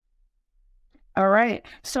All right.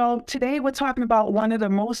 So today we're talking about one of the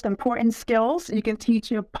most important skills you can teach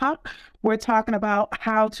your pup. We're talking about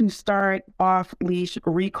how to start off-leash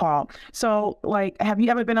recall. So, like, have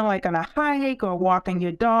you ever been on a hike or walking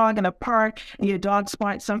your dog in a park and your dog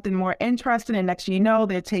spots something more interesting and next thing you know,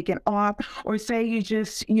 they're taking off? Or say you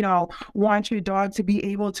just, want your dog to be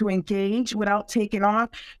able to engage without taking off.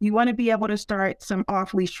 You want to be able to start some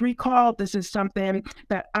off-leash recall. This is something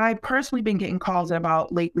that I've personally been getting calls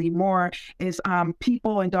about lately more is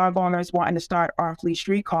people and dog owners wanting to start off-leash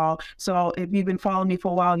recall. So if you've been following me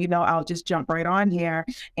for a while, I'll just jump right on here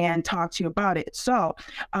and talk to you about it. So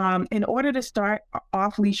in order to start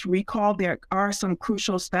off-leash recall, there are some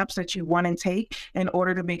crucial steps that you want to take in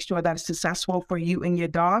order to make sure that it's successful for you and your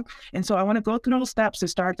dog. And so I want to go through those steps to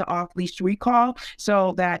start the off-leash recall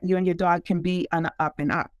so that you and your dog can be on the up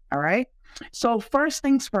and up. All right. So first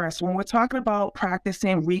things first, when we're talking about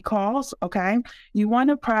practicing recalls, okay, you want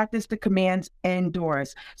to practice the commands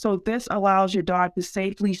indoors. So this allows your dog to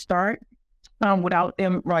safely start without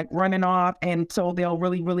them like running off. And so they'll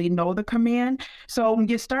really, really know the command. So when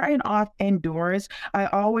you're starting off indoors, I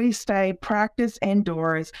always say practice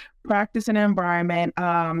indoors, practice an environment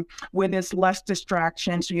where there's less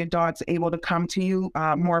distraction so your dog's able to come to you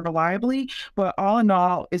more reliably. But all in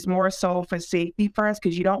all, it's more so for safety first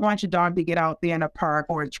because you don't want your dog to get out there in a park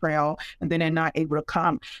or a trail and then they're not able to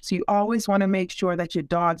come. So you always want to make sure that your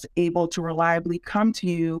dog's able to reliably come to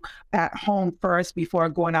you at home first before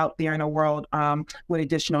going out there in the world with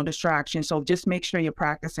additional distractions. So just make sure you're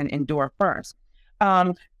practicing indoor first.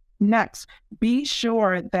 Next, be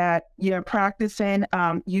sure that you're practicing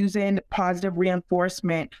using positive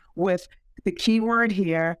reinforcement with the keyword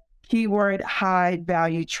here, keyword high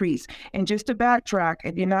value treats. And just to backtrack,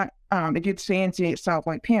 if you're saying to yourself,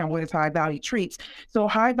 like, Pam, what is high value treats? So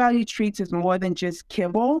high value treats is more than just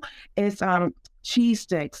kibble. It's cheese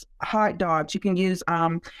sticks, hot dogs. You can use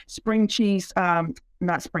spring cheese,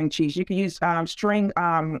 not spring cheese. You can use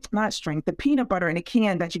the peanut butter in a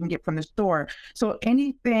can that you can get from the store. So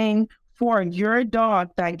anything for your dog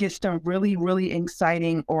that gets them really, really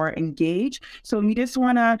exciting or engaged. So you just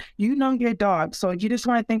want to, your dog. So you just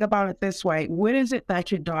want to think about it this way. What is it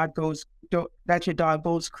that your dog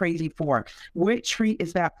goes crazy for? What treat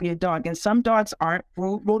is that for your dog? And some dogs aren't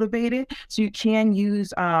food motivated. So you can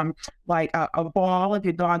use like a ball if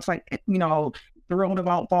your dog's thrilled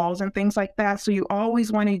about balls and things like that. So you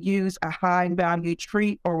always want to use a high value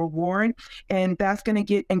treat or reward. And that's going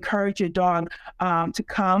to encourage your dog to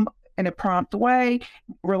come in a prompt way,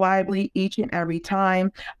 reliably each and every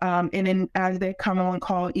time. And then as they come on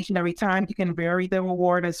call each and every time, you can vary the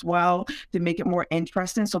reward as well to make it more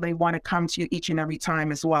interesting. So they want to come to you each and every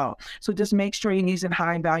time as well. So just make sure you're using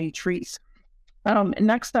high value treats.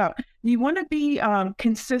 Next up, you want to be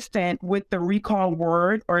consistent with the recall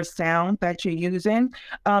word or sound that you're using.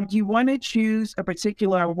 You want to choose a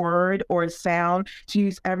particular word or sound to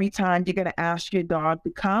use every time you're going to ask your dog to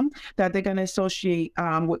come that they're going to associate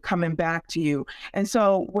with coming back to you. And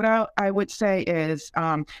so what I would say is,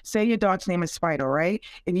 say your dog's name is Fido, right?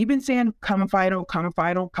 If you've been saying come Fido, come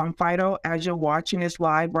Fido, come Fido as you're watching this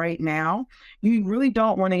live right now, you really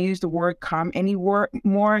don't want to use the word come any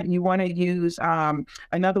more. You want to use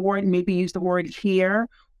another word, maybe use the word here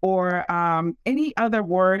or any other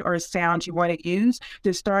word or sound you want to use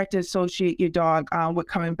to start to associate your dog with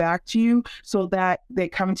coming back to you so that they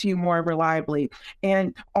come to you more reliably.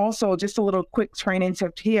 And also just a little quick training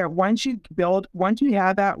tip here. Once you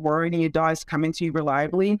have that word and your dog's coming to you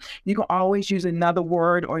reliably, you can always use another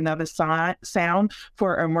word or another sound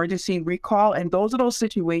for emergency recall. And those are those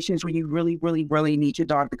situations where you really, really, really need your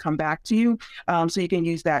dog to come back to you. So you can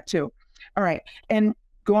use that too. All right. And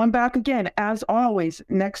going back again, as always,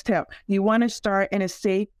 next tip, you want to start in a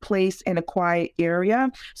safe place in a quiet area.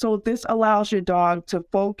 So this allows your dog to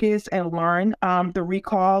focus and learn the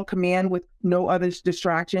recall command with no other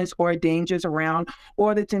distractions or dangers around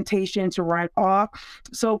or the temptation to run off.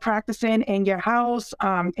 So practicing in your house,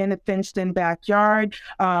 in a fenced-in backyard.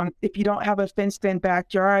 If you don't have a fenced-in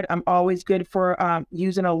backyard, I'm always good for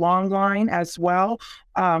using a long line as well.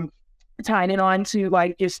 Tying it on to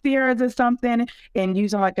like your stairs or something and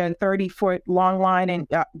using like a 30-foot long line and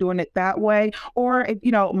doing it that way. Or if,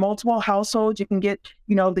 multiple households, you can get,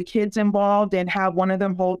 the kids involved and have one of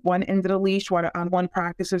them hold one end of the leash while one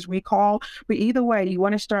practices recall. But either way, you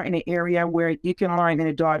want to start in an area where you can learn and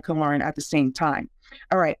the dog can learn at the same time.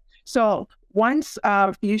 All right. So once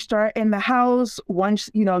you start in the house, once,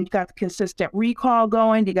 you got the consistent recall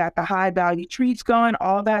going, you got the high value treats going,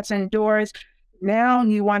 all that's indoors. Now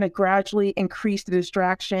you want to gradually increase the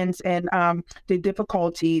distractions and the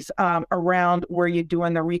difficulties around where you're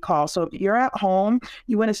doing the recall. So if you're at home,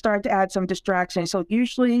 you want to start to add some distractions. So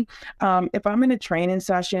usually, if I'm in a training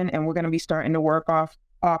session and we're going to be starting to work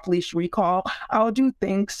off-leash recall, I'll do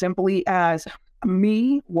things simply as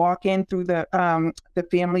me walking through the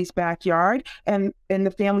family's backyard, and the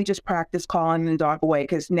family just practice calling the dog away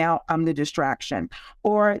because now I'm the distraction,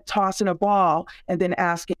 or tossing a ball and then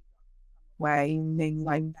asking way, things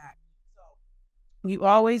like that. So you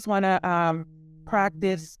always want to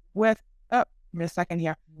practice with, oh, give me a second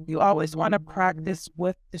here. You always want to practice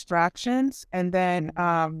with distractions and then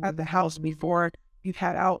at the house before you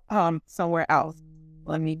head out somewhere else.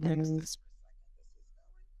 Let me do this.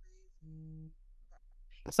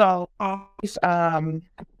 So always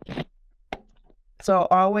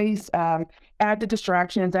add the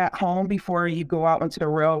distractions at home before you go out into the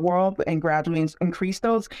real world and gradually increase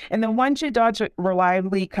those. And then once your dog's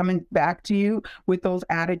reliably coming back to you with those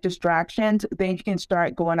added distractions, then you can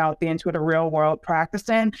start going out there into the real world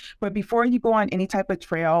practicing. But before you go on any type of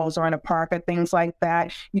trails or in a park or things like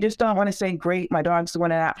that, you just don't want to say, great, my dog's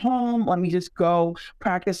doing it at home, let me just go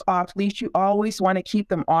practice off leash. You always want to keep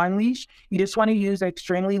them on leash. You just want to use an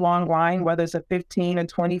extremely long line, whether it's a 15 or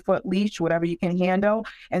 20-foot leash, whatever you can handle,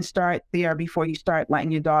 and start there before you start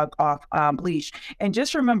letting your dog off leash. And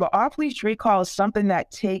just remember, off leash recall is something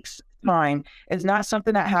that takes time. It's not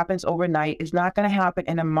something that happens overnight. It's not going to happen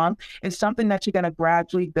in a month. It's something that you're going to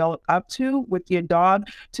gradually build up to with your dog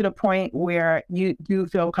to the point where you do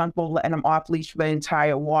feel comfortable letting them off leash for the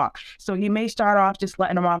entire walk. So you may start off just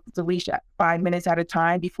letting them off the leash at 5 minutes at a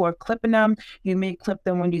time before clipping them. You may clip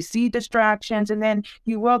them when you see distractions, and then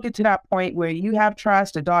you will get to that point where you have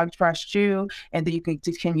trust, the dog trusts you, and then you can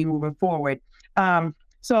continue moving forward.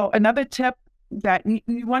 So another tip that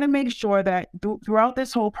you want to make sure that throughout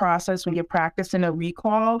this whole process, when you're practicing a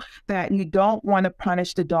recall, that you don't want to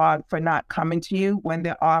punish the dog for not coming to you when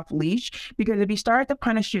they're off leash. Because if you start to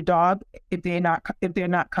punish your dog if they're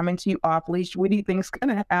not coming to you off leash, what do you think's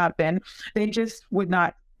going to happen? They just would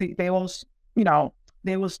not. They will,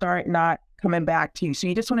 they will start not coming back to you. So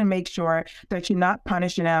you just want to make sure that you're not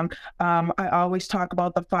punishing them. I always talk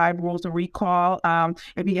about the 5 rules of recall.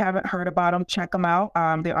 If you haven't heard about them, check them out.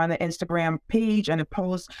 They're on the Instagram page and the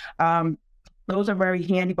post. Those are very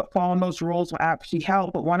handy, but following those rules will actually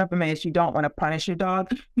help. But one of them is you don't want to punish your dog.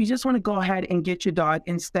 You just want to go ahead and get your dog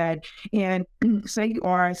instead. And say you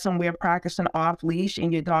are somewhere practicing off leash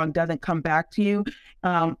and your dog doesn't come back to you.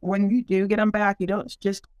 When you do get them back, you don't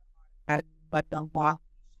just but don't walk.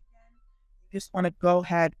 You just want to go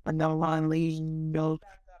ahead and no long leash, build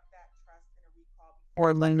back up that trust in a recall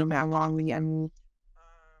or letting them out wrongly and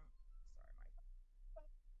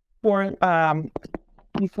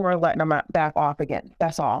before letting them back off again.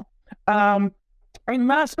 That's all. And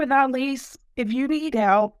last but not least, if you need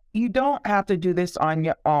help, you don't have to do this on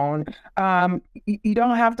your own. You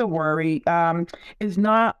don't have to worry. It's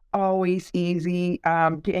not always easy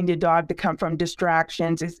getting your dog to come from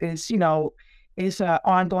distractions. It's an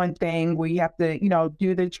ongoing thing where you have to,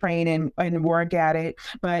 do the training and work at it.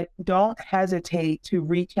 But don't hesitate to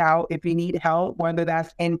reach out if you need help, whether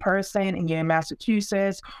that's in person and you're in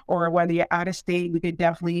Massachusetts or whether you're out of state. We could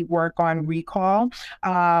definitely work on recall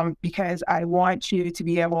because I want you to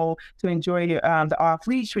be able to enjoy the off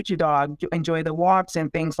leash with your dog, enjoy the walks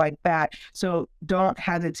and things like that. So don't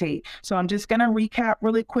hesitate. So I'm just going to recap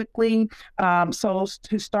really quickly. So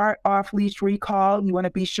to start off leash recall, you want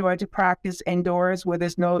to be sure to practice indoors where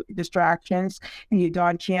there's no distractions and your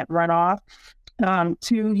dog can't run off. 2,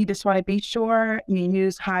 you just want to be sure you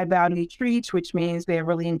use high value treats, which means they're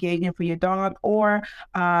really engaging for your dog. Or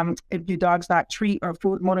if your dog's not treat or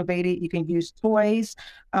food motivated, you can use toys.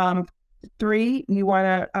 3, you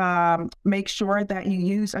want to make sure that you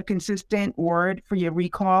use a consistent word for your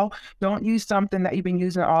recall. Don't use something that you've been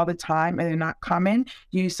using all the time and they're not coming.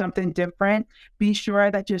 Use something different. Be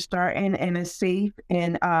sure that you're starting in a safe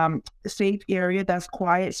area that's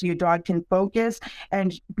quiet so your dog can focus.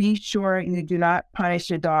 And be sure you do not punish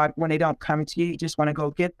your dog when they don't come to you. You just want to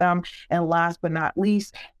go get them. And last but not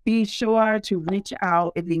least, be sure to reach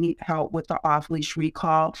out if you need help with the off-leash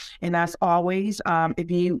recall. And as always, if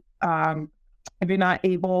you're not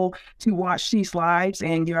able to watch these lives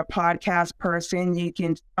and you're a podcast person, you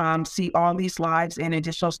can see all these lives and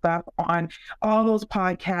additional stuff on all those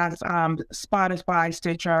podcasts, Spotify,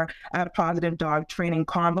 Stitcher, at Positive Dog Training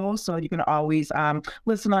Convo. So you can always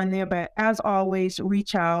listen on there. But as always,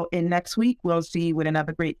 reach out. And next week, we'll see you with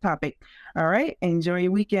another great topic. All right. Enjoy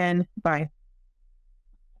your weekend. Bye.